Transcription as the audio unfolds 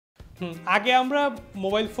আগে আমরা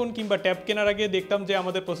mobile phone কিংবা ট্যাব কেনার আগে দেখতাম যে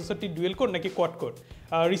আমাদের প্রসেসরটি ডুয়েল কোর নাকি কোয়াড কোর।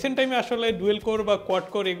 রিসেন্ট টাইমে আসলে ডুয়েল কোর বা কোয়াড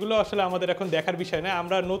কোর এগুলো আসলে আমাদের এখন দেখার বিষয় না।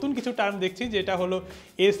 আমরা নতুন কিছু টার্ম দেখছি যেটা হলো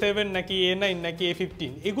A7 নাকি A9 নাকি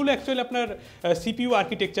A15, এগুলো অ্যাকচুয়ালি আপনার সিপিইউ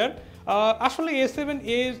আর্কিটেকচার। আসলে A7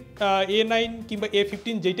 A9 কিংবা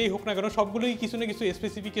A15 যেটাই হোক না কেন সবগুলোই কিছু না কিছু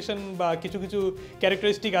স্পেসিফিকেশন বা কিছু কিছু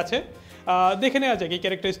ক্যারেক্টারিস্টিক আছে। দেখে নেওয়া যাক এই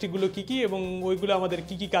ক্যারেক্টারিস্টিকগুলো কী কী এবং ওইগুলো আমাদের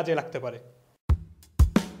কী কী কাজে লাগতে পারে।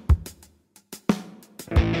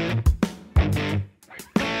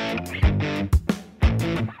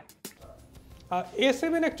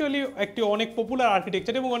 A7 অ্যাকচুয়ালি একটি অনেক পপুলার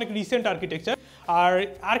আর্কিটেকচার এবং অনেক রিসেন্ট আর্কিটেকচার। আর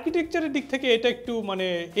আর্কিটেকচারের দিক থেকে এটা একটু মানে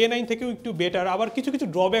A9 থেকেও একটু বেটার, আবার কিছু কিছু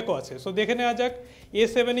ড্রব্যাকও আছে। সো দেখে নেওয়া যাক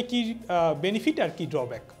A7-এ কী বেনিফিট আর কি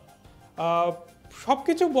ড্রব্যাক। সব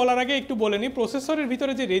কিছু বলার আগে একটু বলে নিই, প্রসেসরের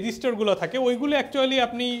ভিতরে যে রেজিস্টারগুলো থাকে ওইগুলো অ্যাকচুয়ালি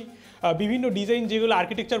আপনি বিভিন্ন ডিজাইন যেগুলো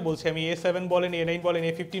আর্কিটেকচার বলছে, আমি A7 বলেন, A9 বলেন,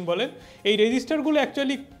 A15 বলেন, এই রেজিস্টারগুলো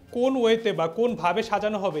অ্যাকচুয়ালি কোন ওয়েতে বা কোনভাবে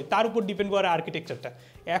সাজানো হবে তার উপর ডিপেন্ড করে আর্কিটেকচারটা।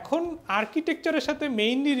 এখন আর্কিটেকচারের সাথে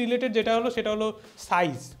মেইনলি রিলেটেড যেটা হলো সেটা হলো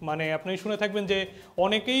সাইজ। মানে আপনি শুনে থাকবেন যে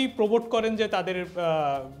অনেকেই প্রমোট করেন যে তাদের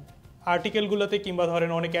আর্টিকেলগুলোতে কিংবা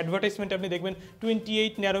ধরেন অনেক অ্যাডভার্টাইজমেন্টে আপনি দেখবেন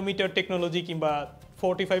 28 ন্যানোমিটার টেকনোলজি কিংবা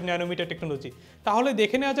 45 ন্যানোমিটার টেকনোলজি। তাহলে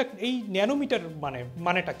দেখে নেওয়া যাক এই ন্যানোমিটার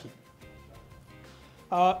মানেটা কি।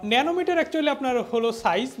 ন্যানোমিটার অ্যাকচুয়ালি আপনার হলো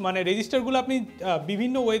সাইজ, মানে রেজিস্টারগুলো আপনি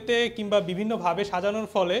বিভিন্ন ওয়েতে কিংবা বিভিন্নভাবে সাজানোর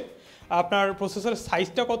ফলে আপনার প্রসেসরের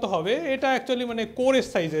সাইজটা কত হবে এটা অ্যাকচুয়ালি মানে কোরের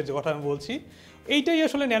সাইজের কথা আমি বলছি, এইটাই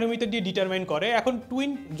আসলে ন্যানোমিটার দিয়ে ডিটারমাইন করে। এখন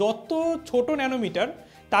যত ছোট ন্যানোমিটার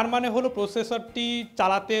তার মানে হলো প্রসেসরটি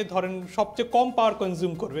চালাতে ধরেন সবচেয়ে কম পাওয়ার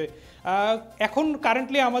কনজিউম করবে। এখন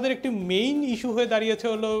কারেন্টলি আমাদের একটি মেইন ইস্যু হয়ে দাঁড়িয়েছে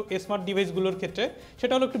হলো স্মার্ট ডিভাইসগুলোর ক্ষেত্রে,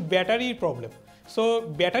 সেটা হলো একটু ব্যাটারির প্রবলেম। সো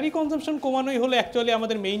ব্যাটারি কনজাম্পশন কমানোই হলো অ্যাকচুয়ালি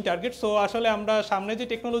আমাদের মেইন টার্গেট। সো আসলে আমরা সামনে যে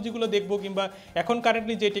টেকনোলজিগুলো দেখবো কিংবা এখন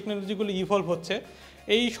কারেন্টলি যে টেকনোলজিগুলো ইভলভ হচ্ছে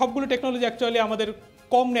এই সবগুলো টেকনোলজি অ্যাকচুয়ালি আমাদের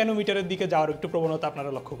কম ন্যানোমিটারের দিকে যাওয়ার একটু প্রবণতা আপনারা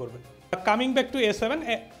লক্ষ্য করবেন। Coming back to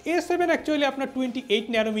A7 actually আপনার 28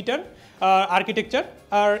 ন্যানোমিটার আর্কিটেকচার,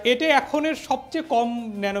 আর এটা এখনের সবচেয়ে কম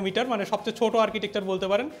ন্যানোমিটার, মানে সবচেয়ে ছোট আর্কিটেকচার বলতে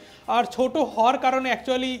পারেন। আর ছোট হওয়ার কারণে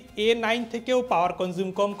অ্যাকচুয়ালি A9 থেকেও পাওয়ার কনজিউম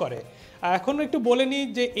কম করে। এখন একটু বলে নিই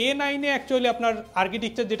যে A9-এ অ্যাকচুয়ালি আপনার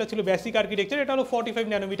আর্কিটেকচার যেটা ছিল বেসিক আর্কিটেকচার, এটা হলো 45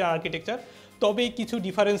 ন্যানোমিটার আর্কিটেকচার। তবে কিছু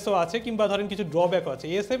ডিফারেন্সও আছে কিংবা ধরেন কিছু ড্রব্যাকও আছে।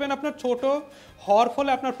 A7 আপনার ছোট হওয়ার ফলে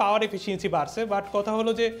আপনার পাওয়ার এফিসিয়েন্সি বাড়ছে, বাট কথা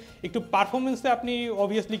হলো যে একটু পারফরমেন্সে আপনি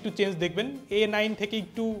অবভিয়াসলি একটু চেঞ্জ দেখবেন, A9 থেকে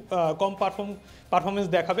একটু কম পারফরমেন্স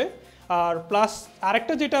দেখাবে। আর প্লাস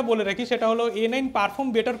আরেকটা যেটা বলে রাখি সেটা হলো A9 পারফর্ম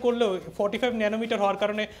বেটার করলেও 45 ন্যানোমিটার হওয়ার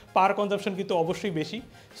কারণে পাওয়ার কনজাম্পশন কিন্তু অবশ্যই বেশি।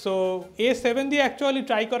 সো A7 দিয়ে অ্যাকচুয়ালি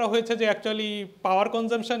ট্রাই করা হয়েছে যে অ্যাকচুয়ালি পাওয়ার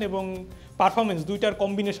কনজাম্পশন এবং পারফরমেন্স দুইটার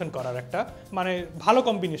কম্বিনেশন করার, একটা মানে ভালো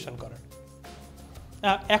কম্বিনেশন করার।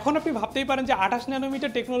 এখন আপনি ভাবতেই পারেন যে 28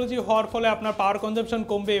 ন্যানোমিটার টেকনোলজি হওয়ার ফলে আপনার পাওয়ার কনজাম্পশন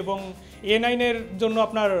কমবে এবং A9-এর জন্য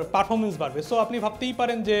আপনার পারফরমেন্স বাড়বে। সো আপনি ভাবতেই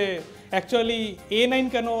পারেন যে অ্যাকচুয়ালি A9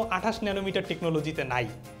 কেন 28 ন্যানোমিটার টেকনোলজিতে নাই।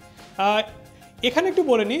 এখানে একটু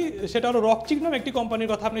বলে নিই, সেটা হলো রকচিপ নামে একটি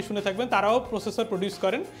কোম্পানির কথা আপনি শুনে থাকবেন, তারাও প্রসেসর প্রডিউস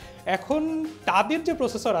করেন। এখন তাদের যে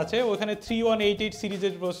প্রসেসর আছে ওইখানে 3188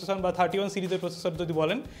 সিরিজের প্রসেসর বা 31 সিরিজের প্রসেসর যদি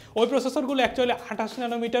বলেন, ওই প্রসেসরগুলো actually 28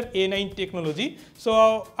 nanometre A9 technology. So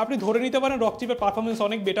আপনি ধরে নিতে পারেন রকচিপের পারফরমেন্স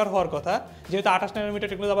অনেক বেটার হওয়ার কথা, যেহেতু 28 ন্যানোমিটার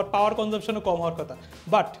টেকনোলজি, আবার পাওয়ার কনজাম্পশনও কম হওয়ার কথা।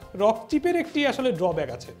 বাট রকচিপের একটি আসলে ড্রব্যাক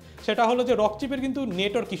আছে, সেটা হলো যে রকচিপের কিন্তু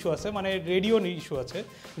নেটওয়ার্ক ইস্যু আছে, মানে রেডিও ইস্যু আছে।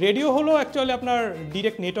 রেডিও হলো অ্যাকচুয়ালি আপনার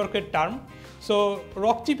ডিরেক্ট নেটওয়ার্কের টার্ম। সো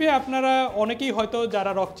রকচিপে আপনারা অনেকেই হয়তো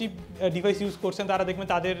যারা রকচিপ ডিভাইস ইউজ করছেন তারা দেখবেন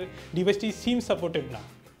তাদের ডিভাইসটি সিম সাপোর্টেড না।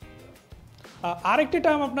 আরেকটি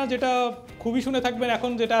টার্ম আপনার যেটা খুবই শুনে থাকবেন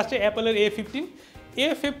এখন, যেটা আসছে অ্যাপলের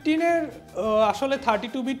A15-এর আসলে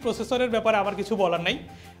 32 বিট প্রসেসরের ব্যাপারে আমার কিছু বলার নাই।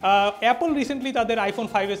 অ্যাপল রিসেন্টলি তাদের iPhone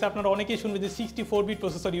 5s আপনারা অনেকেই শুনবেন যে 64 বিট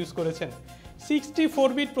প্রসেসর ইউজ করেছেন। 64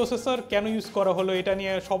 বিট প্রসেসর কেন ইউজ করা হলো এটা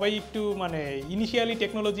নিয়ে সবাই একটু মানে ইনিশিয়ালি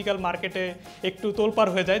টেকনোলজিক্যাল মার্কেটে একটু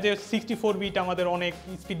তোলপাড় হয়ে যায় যে 64 বিট আমাদের অনেক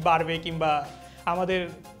স্পিড বাড়বে কিংবা আমাদের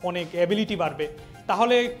অনেক অ্যাবিলিটি বাড়বে।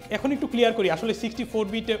 তাহলে এখন একটু ক্লিয়ার করি আসলে 64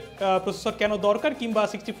 বিট প্রসেসর কেন দরকার কিংবা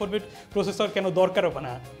 64 বিট প্রসেসর কেন দরকার হবে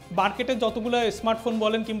না। মার্কেটে যতগুলো স্মার্টফোন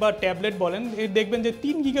বলেন কিংবা ট্যাবলেট বলেন দেখবেন যে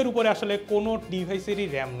 3 গিগার উপরে আসলে কোনো ডিভাইসেরই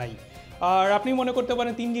র্যাম নাই। আর আপনি মনে করতে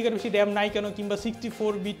পারেন 3 গিগার বেশি র্যাম নাই কেন কিংবা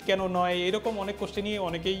 64 বিট কেন নয়, এরকম অনেক কোশ্চেনই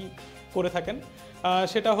অনেকেই করে থাকেন।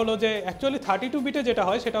 সেটা হলো যে অ্যাকচুয়ালি 32 বিটে যেটা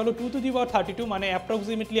হয় সেটা হলো 2^32, মানে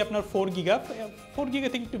অ্যাপ্রক্সিমেটলি আপনার 4 গিগা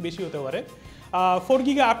থেকে একটু বেশি হতে পারে। 4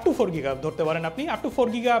 গিগা আপ টু 4 গিগা ধরতে পারেন আপনি, আপ টু 4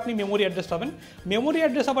 গিগা আপনি মেমোরি অ্যাড্রেস পাবেন। মেমোরি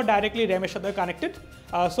অ্যাড্রেস আবার ডাইরেক্টলি র্যামের সাথে কানেক্টেড।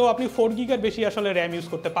 সো আপনি 4 গিগার বেশি আসলে র্যাম ইউজ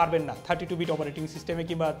করতে পারবেন না 32 বিট অপারেটিং সিস্টেমে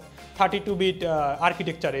কিংবা 32 বিট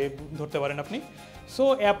আর্কিটেকচারে ধরতে পারেন আপনি। সো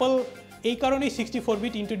অ্যাপল এই কারণেই 64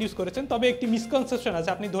 বিট ইন্ট্রোডিউস করেছেন। তবে একটি মিসকনসেপশন আছে,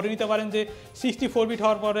 আপনি ধরে নিতে পারেন যে 64 বিট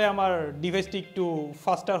হওয়ার পরে আমার ডিভাইসটি একটু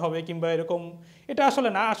ফাস্টার হবে কিংবা এরকম, এটা আসলে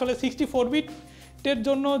না। আসলে 64 বিটের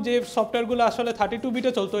জন্য যে সফটওয়্যারগুলো আসলে 32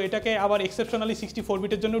 বিটে চলতো, এটাকে আবার এক্সেপশনালি 64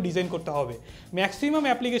 বিটের জন্য ডিজাইন করতে হবে। ম্যাক্সিমাম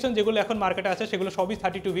অ্যাপ্লিকেশন যেগুলো এখন মার্কেটে আছে সেগুলো সবই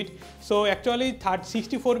 32 বিট। সো অ্যাকচুয়ালি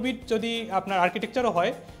 64 বিট যদি আপনার আর্কিটেকচারও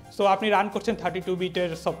হয়, সো আপনি রান করছেন 32 বিটের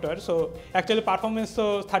সফটওয়্যার, সো অ্যাকচুয়ালি পারফরমেন্স তো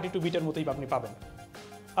 32 বিটের মতোই আপনি পাবেন।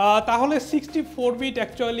 তাহলে 64 বিট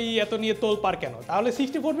অ্যাকচুয়ালি এত নিয়ে তোলপাড় কেন? তাহলে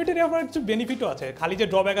 64 বিটের আবার কিছু বেনিফিটও আছে, খালি যে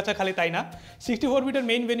ড্রব্যাক আছে খালি তাই না। 64 বিটের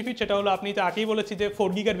মেইন বেনিফিট সেটা হলো আপনি তো আগেই বলেছি যে 4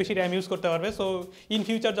 গিগার বেশি র্যাম ইউজ করতে পারবে। সো ইন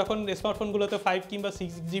ফিউচার যখন স্মার্টফোনগুলোতে 5 কিংবা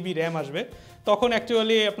 6 জিবি র্যাম আসবে, তখন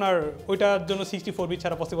অ্যাকচুয়ালি আপনার ওইটার জন্য 64 বিট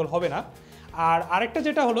ছাড়া পসিবল হবে না। আর আরেকটা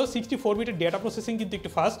যেটা হলো 64 বিটের ডেটা প্রসেসিং কিন্তু একটু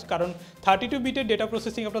ফাস্ট, কারণ 32 বিটের ডেটা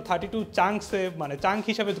প্রসেসিং আপনার 32 চাঙ্কসে, মানে চাঙ্ক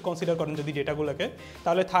হিসাবে কনসিডার করেন যদি ডেটাগুলোকে,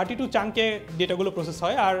 তাহলে 32 চাঙ্কে ডেটাগুলো প্রসেস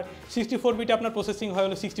হয়। আর 64 বিটে আপনার প্রসেসিং হয়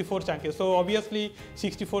হলো 64 চাঙ্কে। সো অবভিয়াসলি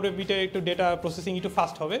 64 বিটে একটু ডেটা প্রসেসিং একটু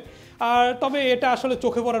ফাস্ট হবে। আর তবে এটা আসলে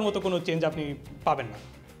চোখে পড়ার মতো কোনো চেঞ্জ আপনি পাবেন না।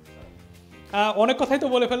 অনেক কথাই তো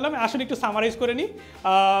বলে ফেললাম, আসলে একটু সামারাইজ করে নিই।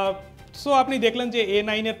 সো আপনি দেখলেন যে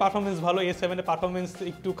A9 এর পারফরমেন্স ভালো, A7 এর পারফরমেন্স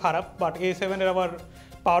একটু খারাপ, বাট A7 এর আবার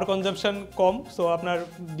পাওয়ার কনজাম্পশন কম, সো আপনার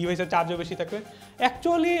ডিভাইসের চার্জও বেশি থাকবে।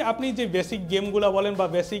 অ্যাকচুয়ালি আপনি যে বেসিক গেমগুলো বলেন বা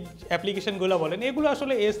বেসিক অ্যাপ্লিকেশনগুলো বলেন, এগুলো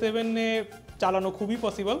আসলে A7 এ চালানো খুবই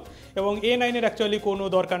পসিবল, এবং A9 এর অ্যাকচুয়ালি কোনো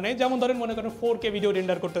দরকার নেই। যেমন ধরেন মনে করেন 4K ভিডিও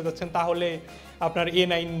রেন্ডার করতে যাচ্ছেন, তাহলে আপনার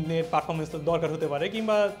A9 এর পারফরমেন্স দরকার হতে পারে,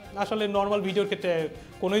 কিংবা আসলে নর্মাল ভিডিওর ক্ষেত্রে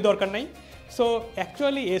কোনোই দরকার নাই। সো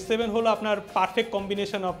অ্যাকচুয়ালি A7 হলো আপনার perfect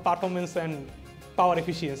combination of performance and power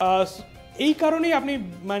efficiency. এই কারণেই আপনি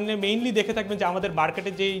মানে মেইনলি দেখে থাকবেন যে আমাদের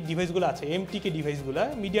মার্কেটে যেই ডিভাইসগুলো আছে, MTK ডিভাইসগুলো,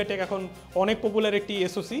 মিডিয়াটেক এখন অনেক পপুলার একটি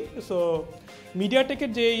SoC। সো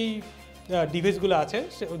মিডিয়াটেকের যেই ডিভাইসগুলো আছে,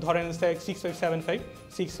 ধরেন 6575,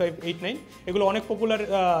 6589, এগুলো অনেক পপুলার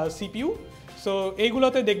CPU। সো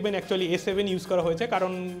এইগুলোতে দেখবেন অ্যাকচুয়ালি A7 ইউজ করা হয়েছে,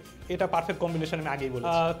 কারণ এটা পারফেক্ট কম্বিনেশন আমি আগেই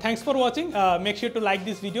বলেছি। Thanks for watching, make sure to like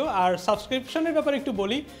this video. আর সাবস্ক্রিপশনের ব্যাপারে একটু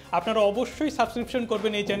বলি, আপনারা অবশ্যই সাবস্ক্রিপশন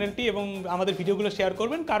করবেন এই চ্যানেলটি এবং আমাদের ভিডিওগুলো শেয়ার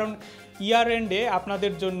করবেন, কারণ ইয়ার এন্ডে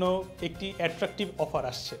আপনাদের জন্য একটি অ্যাট্রাকটিভ অফার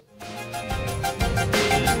আসছে।